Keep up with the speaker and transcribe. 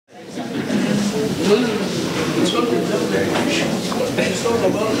talk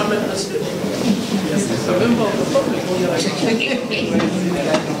about Ahmed Nasir. Yes, a member of the public.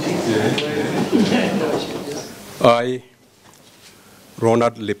 I,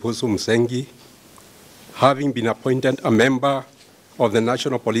 Ronald Leposo Msengi, having been appointed a member of the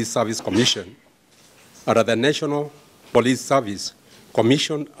National Police Service Commission under the National Police Service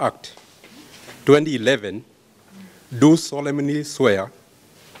Commission Act 2011, do solemnly swear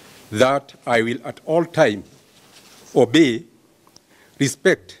that I will at all times obey,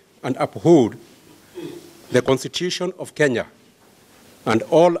 respect, and uphold the Constitution of Kenya and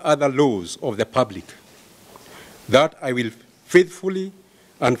all other laws of the public, that I will faithfully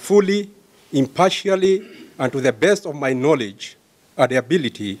and fully, impartially, and to the best of my knowledge and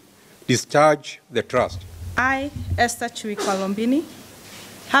ability, discharge the trust. I, Esther Chui Kolombini,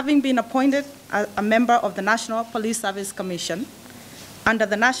 having been appointed a member of the National Police Service Commission under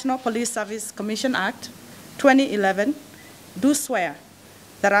the National Police Service Commission Act 2011, do swear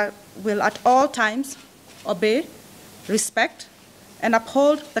that I will at all times obey, respect, and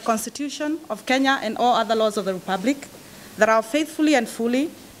uphold the Constitution of Kenya and all other laws of the Republic, that I will faithfully and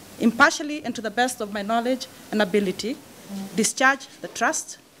fully, impartially, and to the best of my knowledge and ability, discharge the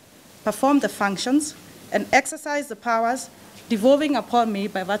trust, perform the functions, and exercise the powers devolving upon me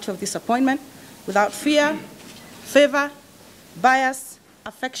by virtue of this appointment without fear, favor, bias,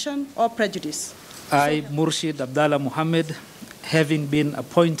 affection, or prejudice. I, Murshid Abdallah Muhammad, having been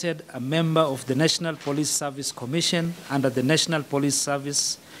appointed a member of the National Police Service Commission under the National Police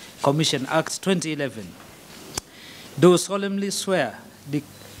Service Commission Act 2011, do solemnly swear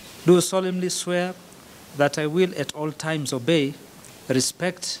that I will at all times obey,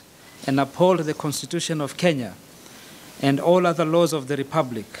 respect, and uphold the Constitution of Kenya and all other laws of the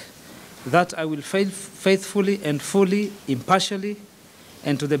Republic, that I will faithfully and fully, impartially,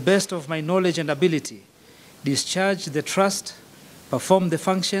 and to the best of my knowledge and ability, discharge the trust, perform the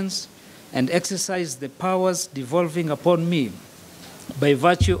functions, and exercise the powers devolving upon me by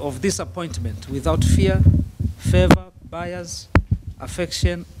virtue of this appointment without fear, favor, bias,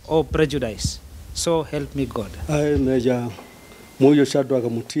 affection, or prejudice. So help me God. I, Major Muyo Shadrack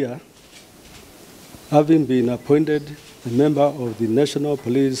Mutia, having been appointed a member of the National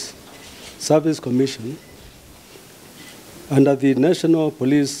Police Service Commission under the National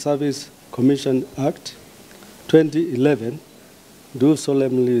Police Service Commission Act 2011, do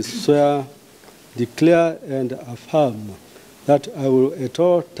solemnly swear, declare, and affirm that I will at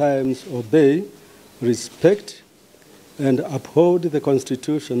all times obey, respect, and uphold the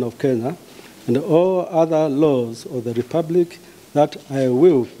Constitution of Kenya and all other laws of the Republic, that I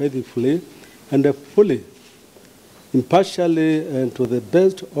will faithfully and fully, impartially, and to the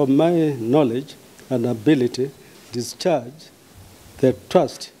best of my knowledge and ability, discharge the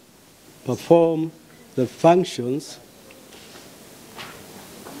trust, perform the functions,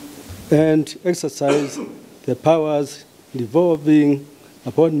 and exercise the powers devolving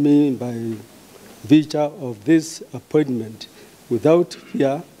upon me by virtue of this appointment without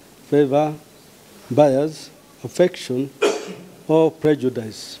fear, favor, bias, affection, or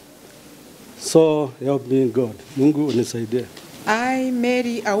prejudice. So help me God. Mungu unisaidie. I,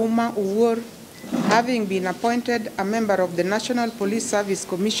 Mary Auma Uwor, having been appointed a member of the National Police Service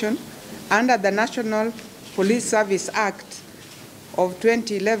Commission under the National Police Service Act of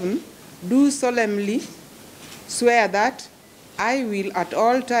 2011, do solemnly swear that I will at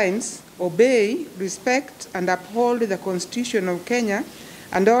all times obey, respect, and uphold the Constitution of Kenya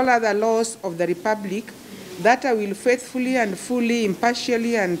and all other laws of the Republic, that I will faithfully and fully,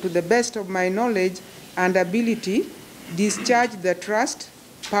 impartially, and to the best of my knowledge and ability, discharge the trust,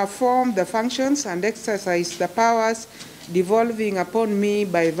 perform the functions, and exercise the powers devolving upon me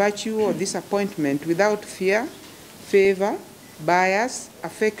by virtue of this appointment without fear, favor, bias,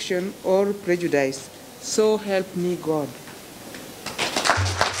 affection, or prejudice. So help me God.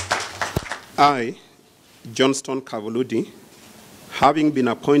 I, Johnston Kavuludi, having been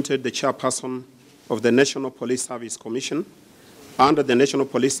appointed the chairperson of the National Police Service Commission under the National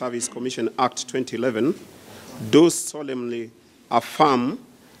Police Service Commission Act 2011, do solemnly affirm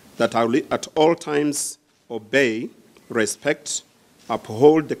that I will at all times obey, respect,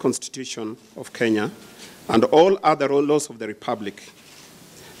 uphold the Constitution of Kenya and all other laws of the Republic,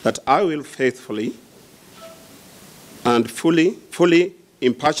 that I will faithfully and fully,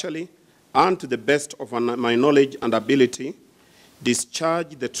 impartially, and to the best of my knowledge and ability,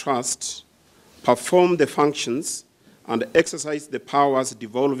 discharge the trust, perform the functions, and exercise the powers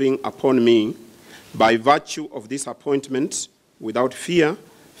devolving upon me by virtue of this appointment without fear,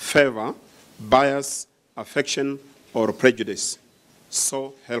 favor, bias, affection, or prejudice.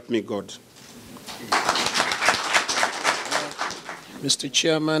 So help me God. Mr.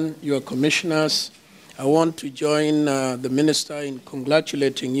 Chairman, your commissioners, I want to join the Minister in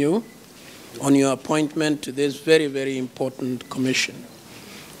congratulating you on your appointment to this very, very important commission.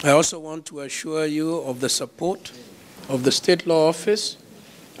 I also want to assure you of the support of the State Law Office.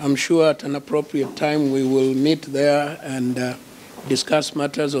 I'm sure at an appropriate time we will meet there and discuss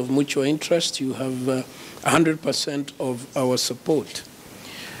matters of mutual interest. You have 100% of our support.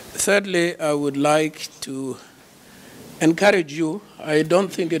 Thirdly, I would like to encourage you. I don't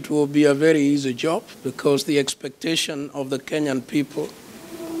think it will be a very easy job because the expectation of the Kenyan people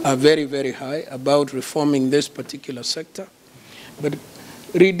are very, very high about reforming this particular sector. But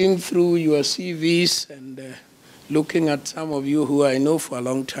reading through your CVs and looking at some of you who I know for a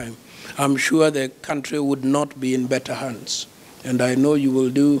long time, I'm sure the country would not be in better hands. And I know you will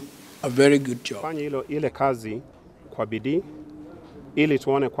do a very good job. Fanya ile kazi kwa bidii ili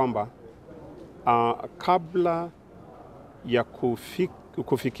tuone kwamba kabla ya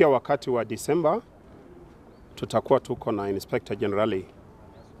kufikia wakati wa Disemba tutakuwa tuko na Inspector General.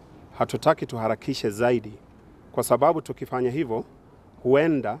 Hatutaki tuharakishe zaidi kwa sababu tukifanya hivyo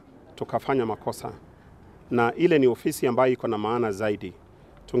huenda tukafanya makosa, na ile ni ofisi ambayo iko na maana zaidi.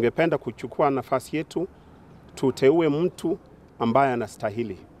 Tungependa kuchukua nafasi yetu, tuteue mtu ambaye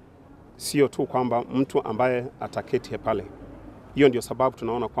anastahili, sio tu kwamba mtu ambaye ataketi pale. Hiyo ndio sababu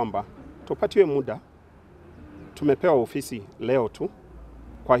tunaona kwamba tupatiwe muda. Tumepewa ofisi leo tu,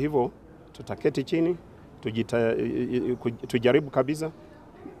 kwa hivyo tutaketi chini, tujaribu kabisa,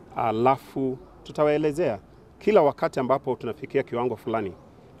 alafu tutawaelezea kila wakati ambapo tunafikia kiwango fulani,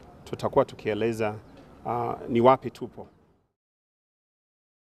 tutakuwa tukieleza ni wapi tupo.